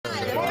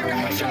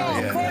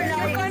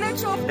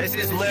This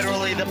is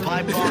literally the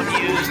pipe bomb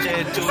used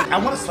to... I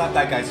want to slap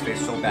that guy's face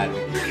so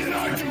badly.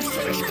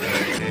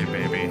 Hey,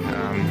 baby.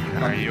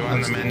 Are you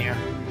on the menu?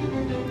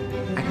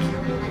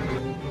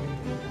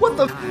 What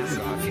the?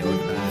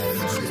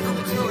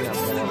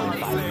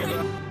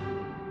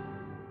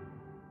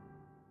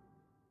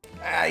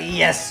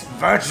 Yes,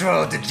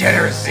 virtual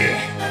degeneracy.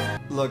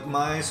 Look,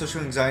 my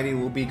social anxiety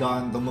will be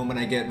gone the moment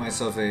I get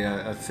myself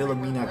a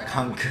Philomena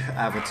Kunk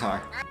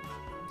avatar.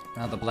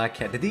 Now the black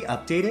cat. Did they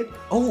update it?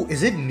 Oh,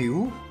 is it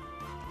new?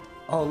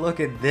 Oh, look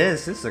at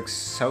this. This looks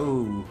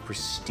so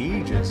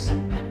prestigious.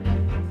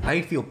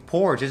 I feel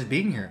poor just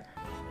being here.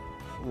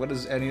 What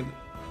is any...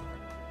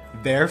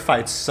 Bear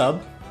fights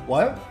sub?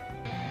 What?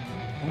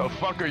 The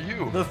fuck are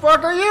you? The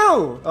fuck are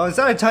you? Oh, is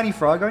that a tiny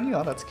frog on you?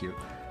 Oh, that's cute.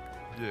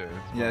 Yeah.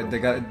 Yeah, they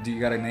got. Do you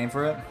got a name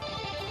for it?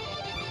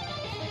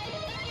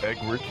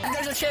 Edward.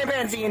 There's a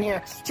chimpanzee in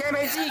here!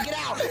 Chimpanzee, get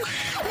out!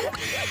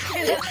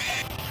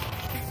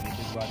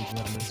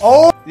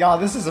 Oh! Y'all,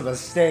 this is a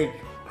mistake.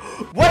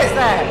 What is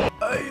that?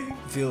 I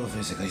feel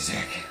physically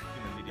sick.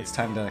 It's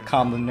time to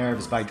calm the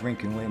nerves by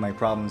drinking away my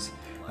problems.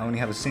 I only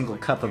have a single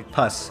cup of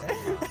pus.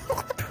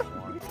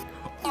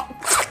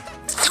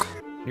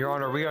 Your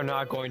Honor, we are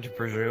not going to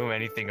presume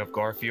anything of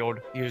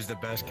Garfield. He is the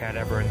best cat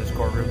ever in this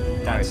courtroom.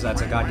 That's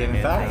a goddamn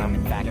fact. I am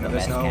in fact You know, the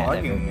there's best no cat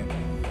arguing it.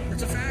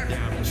 It's a fact.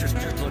 Yeah, just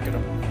look at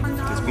him.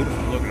 It's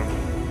beautiful. Look at him.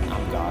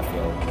 I'm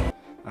Garfield.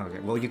 Okay,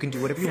 well you can do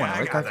whatever you want,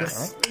 alright, Garfield?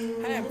 Alright?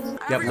 You have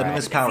Alright,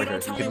 limitless if power you here.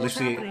 don't You tell can me what's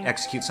literally happening.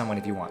 execute someone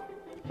if you want.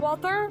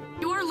 Walter,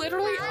 you are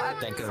literally.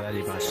 Thank you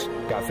very much.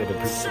 Garfield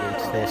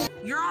appreciates this.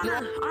 Your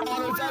Honor, I'm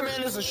If that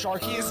man is a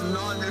shark, he is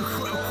not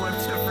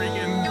equipped to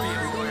freaking be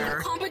a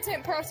lawyer.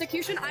 competent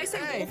prosecution. I say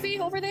Wolfie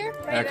over there.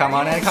 Come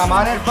on in,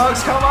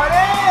 folks, come on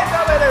in!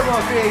 Come in there,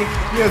 Wolfie!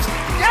 Yes.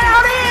 Get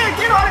out in!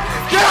 Get on in!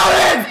 Get out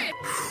in!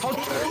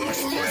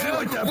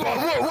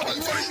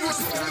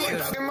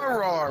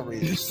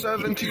 Ferrari,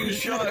 17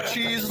 shot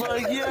cheese,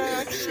 like,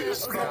 yeah,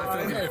 she's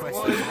fine.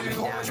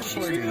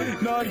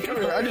 No, come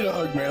here. I need a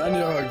hug,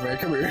 man.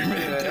 Come here,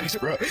 man. Thanks,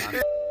 bro.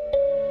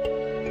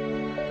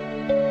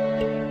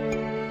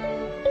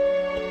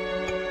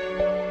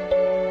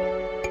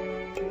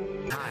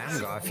 Hi, I'm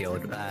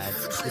Garfield.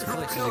 This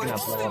place is gonna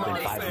blow up in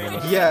 5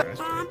 minutes. Yeah.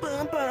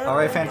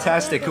 Alright,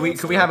 fantastic.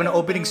 Could we have an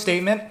opening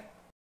statement?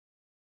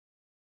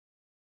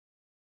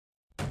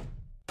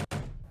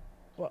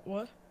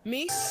 What?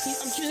 Me? I'm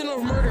accusing him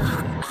of murder.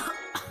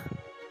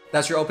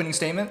 That's your opening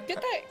statement?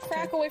 Get that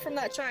crack away from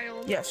that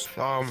child. Yes.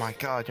 Oh my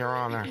god, Your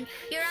Honor.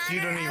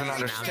 You don't even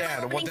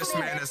understand what this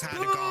man has had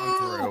to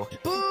go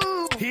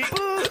through.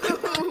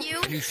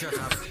 You shut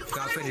up.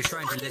 Garfield is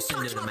trying to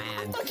listen to the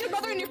man. Fuck your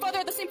mother and your father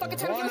at the same fucking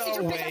time. You don't see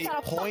your pickups out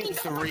of fucking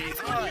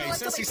 108.3. Alright,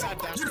 since he sat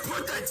down. You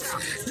put that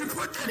down. You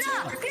put that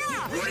down.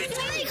 Yeah. What are you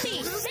doing?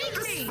 Make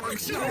me.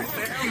 Fuck your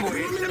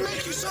family. I'm gonna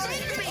make you so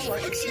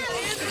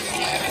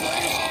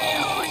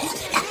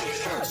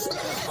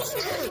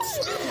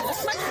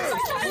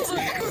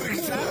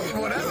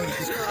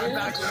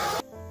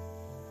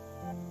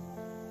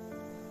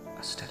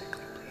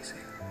Aesthetically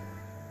pleasing.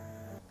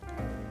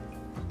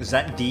 Is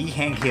that D.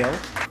 Hank Hill?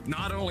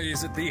 Not only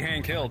is it the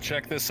Hank Hill,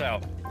 check this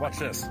out. Watch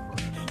this.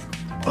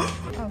 Oh,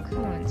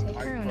 come on, take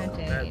her on a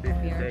date.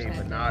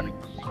 VRChat.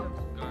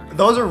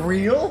 Those are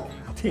real?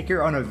 Take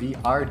her on a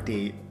VR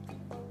date.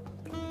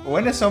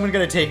 When is someone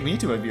gonna take me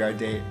to a VR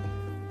date?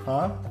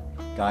 Huh?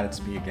 God,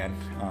 it's me again.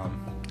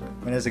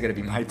 When is it gonna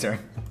be my turn?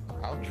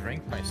 I'll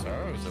drink my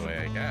sorrows away,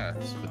 I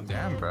guess. But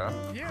damn, bro.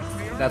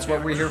 That's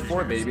what we're here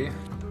for, baby.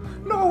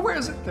 No, where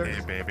is it? There.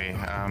 Hey, baby.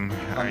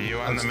 Are you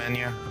on the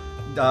menu?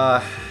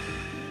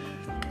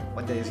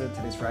 What day is it?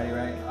 Today's Friday,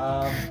 right?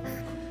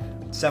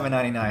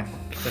 $7.99,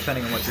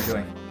 depending on what you're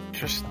doing.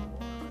 Just,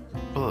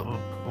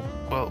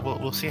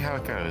 we'll see how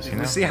it goes. You know?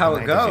 We'll see how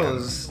it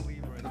goes.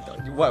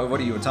 What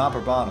are you, a top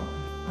or bottom?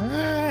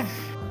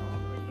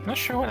 Not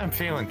sure what I'm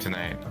feeling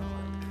tonight.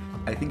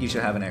 I think you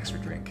should have an extra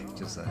drink,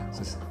 just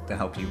to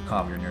help you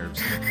calm your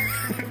nerves.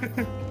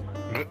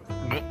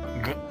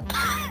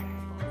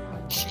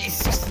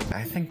 Jesus,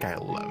 I think I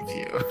love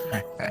you.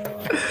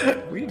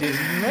 We just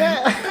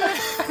met.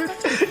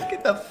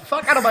 Get the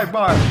fuck out of my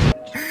bar.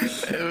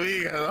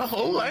 We got a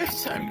whole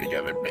lifetime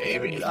together,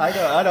 baby.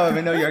 I don't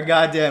even know your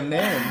goddamn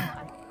name.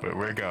 But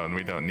we're going.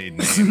 We don't need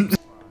names.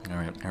 All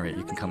right.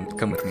 You can come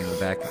with me in the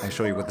back. I'll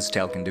show you what this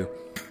tail can do.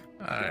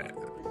 All right.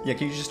 Yeah,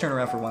 can you just turn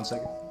around for 1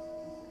 second?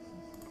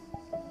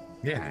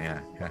 Yeah.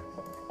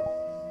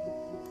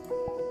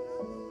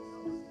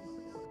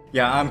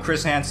 Yeah, I'm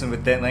Chris Hansen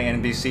with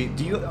Deadline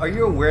NBC. Are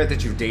you aware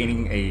that you're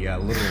dating a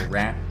little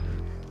rat?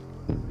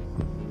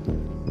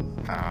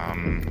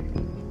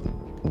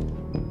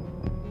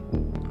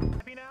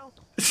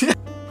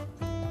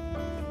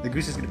 The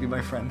goose is gonna be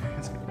my friend.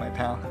 It's gonna be my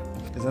pal.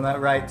 Isn't that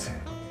right?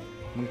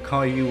 I'm gonna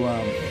call you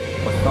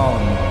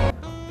Bartholomew.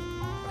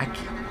 I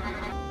can't.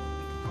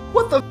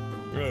 What the?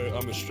 Right,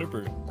 I'm a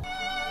stripper.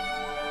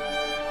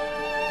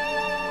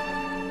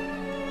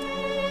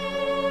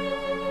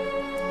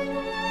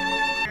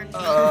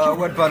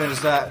 What button is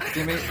that?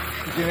 Give me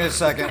a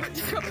second.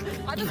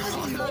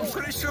 I'm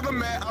pretty sure a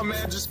man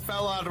just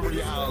fell out of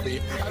reality.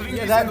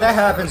 Yeah, that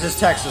happens. It's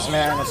Texas,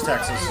 man. It's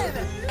Texas.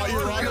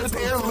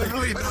 They're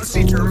literally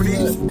Nazi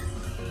Germany.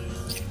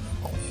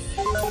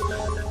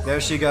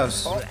 There she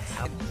goes.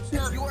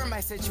 You are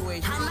my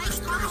situation.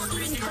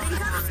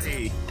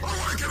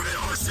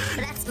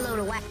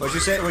 What'd you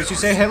say? What'd you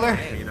say, Hitler?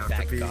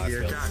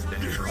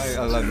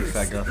 I love you,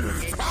 fat girl.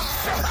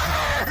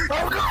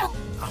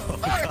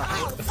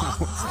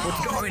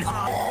 What's going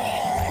on?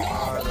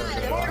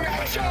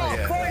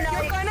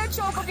 You're gonna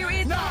choke if you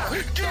eat that.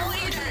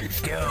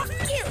 Go.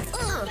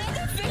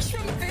 Fish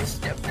from fish.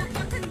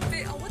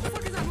 What the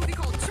fuck is that movie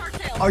called? Shark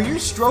Tale. Are you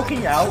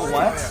stroking out?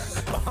 What?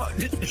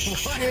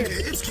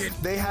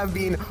 They have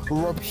been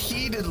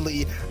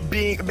repeatedly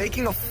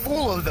making a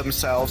fool of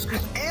themselves,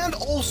 and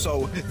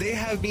also they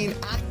have been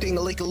acting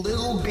like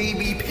little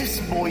baby piss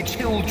boy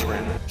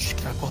children. Shh,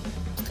 can I pull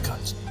the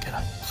guns? Can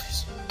I,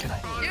 please? Can I?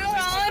 Your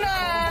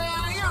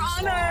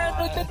Honor,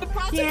 the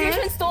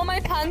prosecution stole my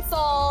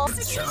pencil.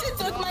 She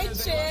took my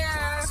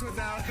chair.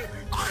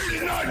 I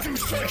did not do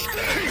such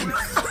things.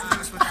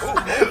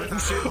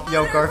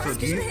 Yo,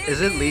 Garfield, is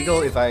it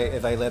legal if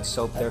I let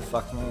Soap there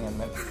fuck me and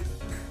then?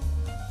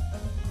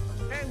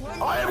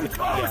 I am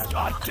close,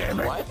 god damn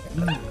it. What?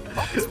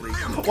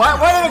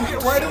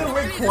 Why did it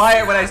went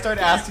quiet when I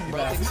started asking you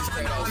that?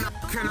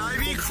 Can I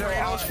be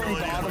Kratos from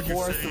God of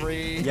War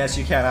 3? Yes,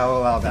 you can. I'll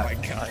allow that. Oh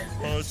my god.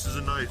 Oh, this is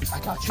a knife. I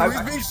got you.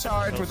 We've been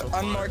charged with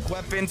unmarked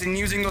weapons and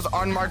using those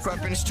unmarked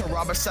weapons to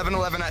rob a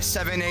 7-Eleven at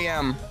 7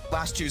 a.m.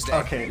 last Tuesday.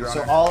 Okay,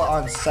 so all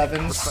on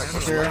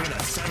 7s here.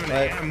 7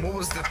 a.m. What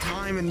was the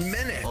time in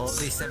minutes? All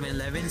these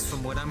 7-Elevens,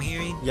 from what I'm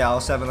hearing. Yeah, all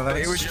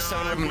 7-Elevens. It was just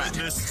 7 I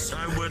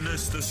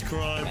witnessed this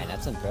crime. Man,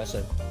 that's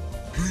impressive.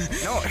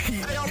 No,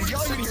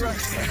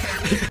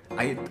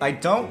 I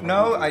don't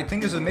know. I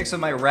think there's a mix of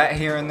my rat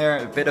here and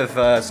there, a bit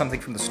of something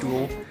from the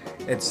stool.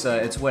 It's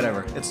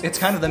whatever. It's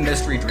kind of the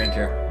mystery drink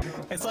here.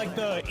 It's like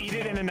the eat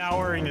it in an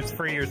hour and it's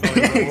free or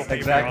something.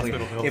 Exactly.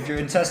 If your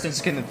intestines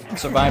can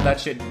survive that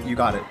shit, you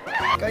got it.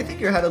 I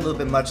think you had a little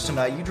bit much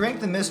tonight. You drank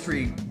the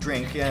mystery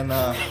drink and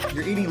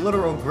you're eating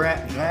literal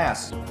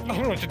grass. I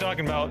don't know what you're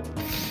talking about.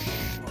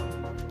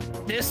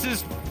 This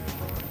is...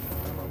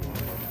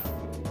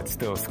 It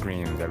still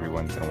screams every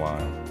once in a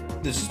while.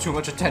 This is too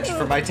much attention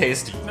for my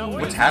taste.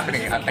 What's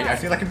happening? I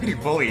feel like I'm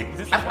getting bullied.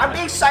 I'm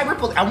being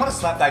cyberbullied. I want to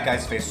slap that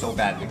guy's face so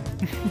badly.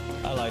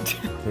 I lied.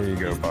 Here you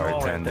go,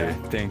 bartender.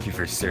 Thank you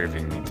for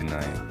serving me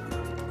tonight.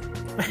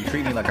 You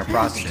treat me like a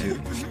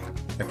prostitute.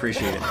 I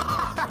appreciate it.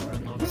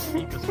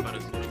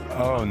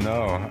 Oh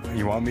no,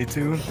 you want me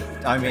to?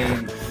 I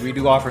mean, we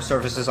do offer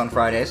services on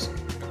Fridays.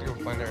 Go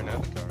find our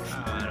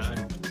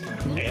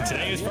Hey,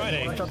 today is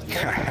Friday.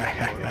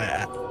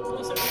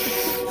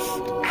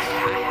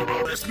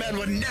 This man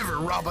would never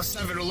rob a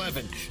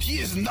 7-Eleven. He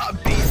is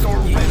not based or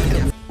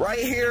random. Right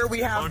here we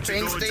have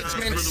bank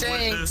statements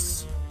saying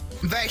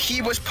that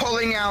he was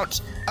pulling out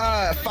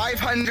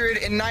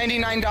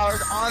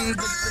 $599 on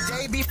the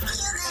day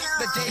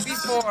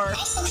before.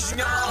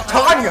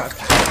 Tanya!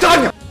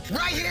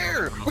 Right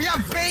here, we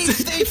have bank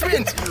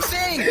statements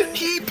saying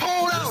he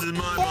pulled out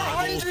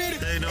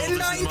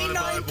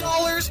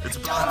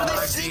 $499 down to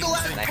the single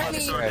ass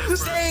penny,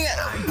 saying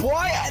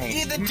what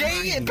the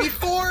day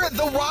before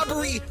the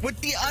robbery with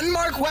the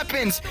unmarked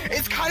weapons.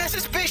 It's kind of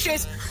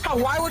suspicious.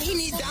 Why would he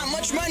need that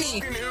much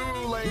money?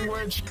 New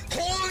language.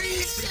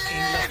 Holy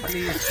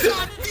shit!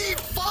 Shut the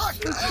fuck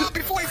up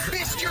before I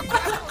fist your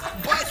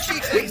butt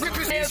cheeks and rip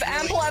his. They have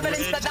ample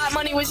evidence that that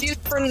money was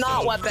used for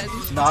not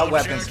weapons. Not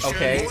weapons,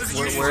 okay.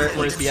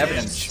 Where's the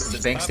evidence? The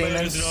bank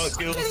statements?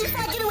 Can you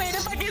fucking wait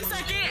a fucking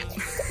second?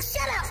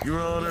 Shut up! Your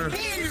Honor.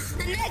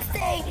 The next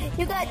day,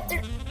 you got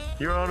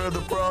Your Honor,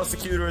 the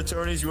prosecutor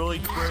attorney's really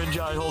cringe.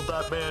 I hold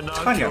that man not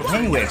Tanya,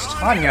 language!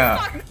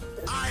 Tanya!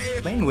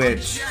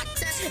 Language!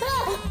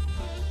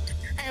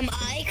 Am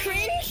I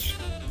cringe?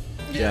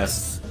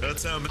 Yes.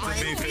 That's happened to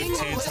me 15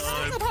 times.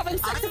 I'm having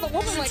sex with a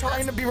woman like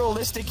trying to be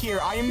realistic here.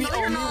 I am the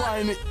only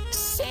one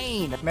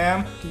sane.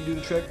 Ma'am, can you do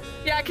the trick?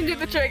 Yeah, I can do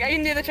the trick.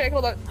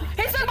 Hold on.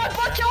 He said my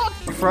butt killed!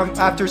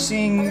 After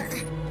seeing,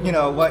 you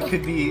know, what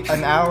could be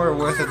an hour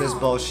worth of this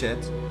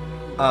bullshit,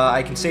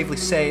 I can safely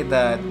say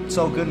that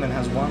Saul Goodman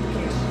has won the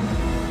case.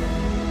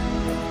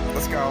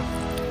 Let's go.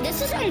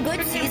 This is some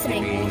good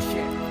seasoning.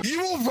 You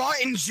will rot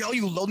in jail,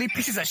 you lonely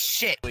pieces of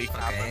shit.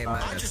 Okay, man.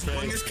 I'm just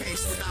pulling this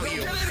case without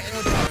you.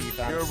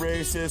 You're a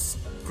racist,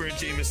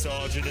 cringy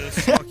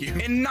misogynist. Fuck you.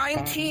 In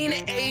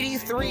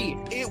 1983,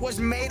 it was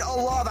made a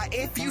law that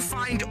if you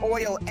find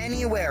oil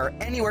anywhere,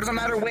 doesn't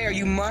matter where,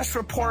 you must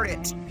report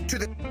it to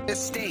the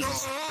state.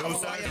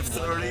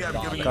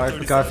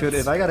 Garfield,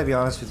 if I gotta be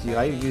honest with you,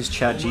 I use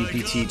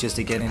ChatGPT just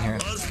to get in here.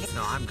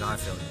 No, I'm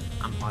Garfield.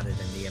 I'm hotter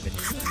than the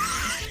evidence.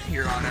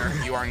 Your Honor,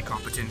 you are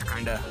incompetent,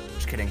 kinda.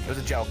 Just kidding. It was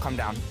a joke. Calm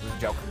down. It was a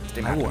joke.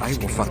 Stay mad. I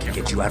will fucking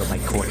get you out of my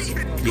court.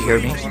 You hear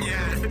me?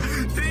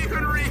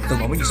 The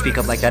moment you speak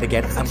up like that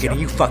again, I'm getting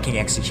you fucking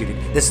executed.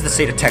 This is the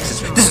state of Texas.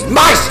 This is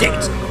my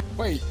state!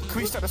 Wait,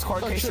 can we start this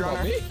court case, Your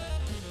Honor?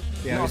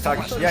 Yeah, he was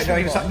talking. Yeah,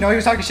 no, he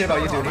was talking shit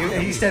about you,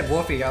 dude. He said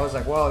Wolfie. I was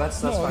like, whoa,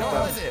 that's fucked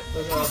up.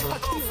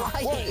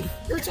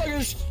 You're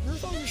talking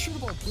shit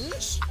about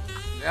this?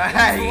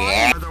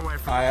 Yeah.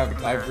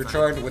 I've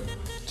returned with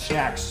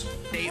snacks.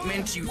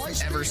 Statement you've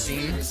ever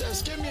seen.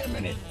 Give me a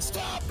minute.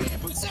 Stop being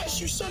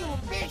possessed, you son of a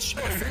bitch.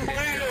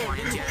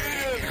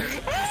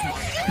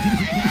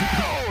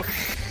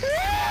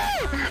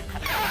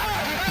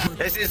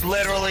 This is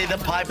literally the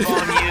pipe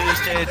bomb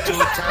used to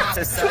attempt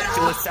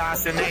to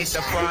assassinate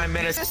the Prime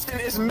Minister.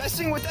 Is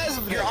messing with us,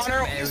 Your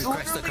Honor. May I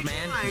request a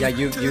command? Yeah,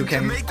 you've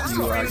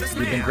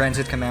been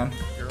granted command.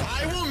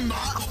 I will not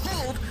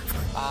hold.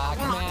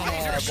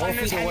 Commander,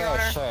 Wolfie's aware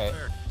of shirt.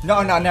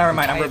 No, never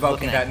mind. I'm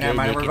revoking that. Never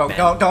mind. I'm revoking.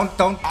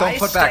 Don't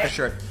put back a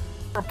shirt.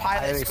 For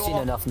pilot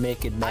school. enough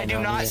naked men. I do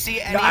not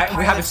see any. No,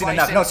 we haven't seen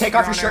enough. No, take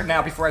off your shirt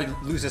now before I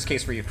lose this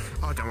case for you.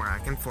 Oh, don't worry. I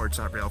can forge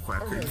that real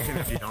quick. Even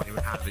if you don't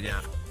even have it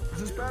yet.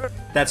 Is this better?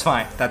 That's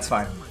fine. That's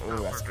fine. Ooh,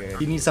 that's good.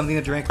 You need something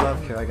to drink,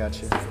 love? Here, I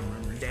got you.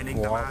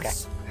 Standing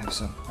glass. Have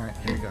some. All right,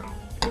 here you go.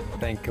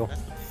 Thank you.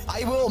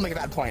 I will make a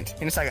bad point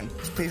in a second.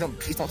 Please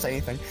don't say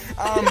anything.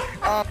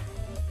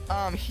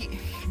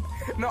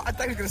 No, I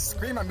thought he was gonna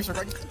scream at me. So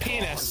like,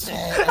 Penis.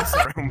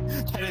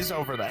 That is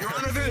over there.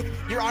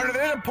 Your Honor,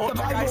 they're gonna pull the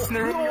guys in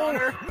the room, Your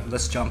Honor.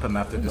 Let's jump him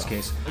after this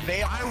case.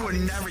 I would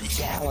never.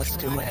 Yeah, let's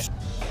do it.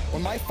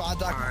 When my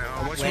father.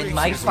 When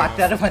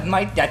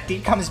my daddy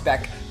comes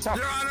back.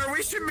 Your Honor,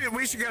 we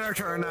should get our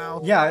turn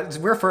now. Yeah,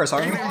 we're first,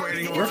 aren't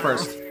we? We're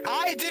first.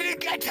 I didn't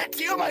get to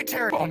do my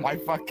turn. Oh my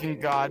fucking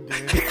god,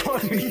 dude.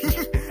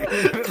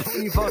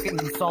 You fucking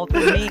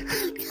insulted me.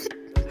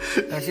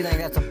 Don't you think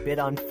that's a bit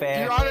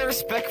unfair? Your Honor,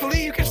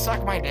 respectfully, you can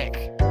suck my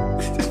dick.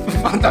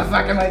 What the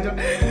fuck am I doing?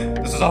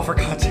 This is all for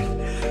content.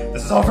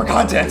 This is all for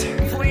content.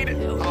 Plead,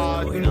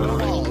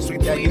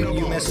 Yeah,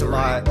 you missed a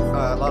lot.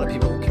 A lot of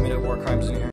people committed war crimes in here.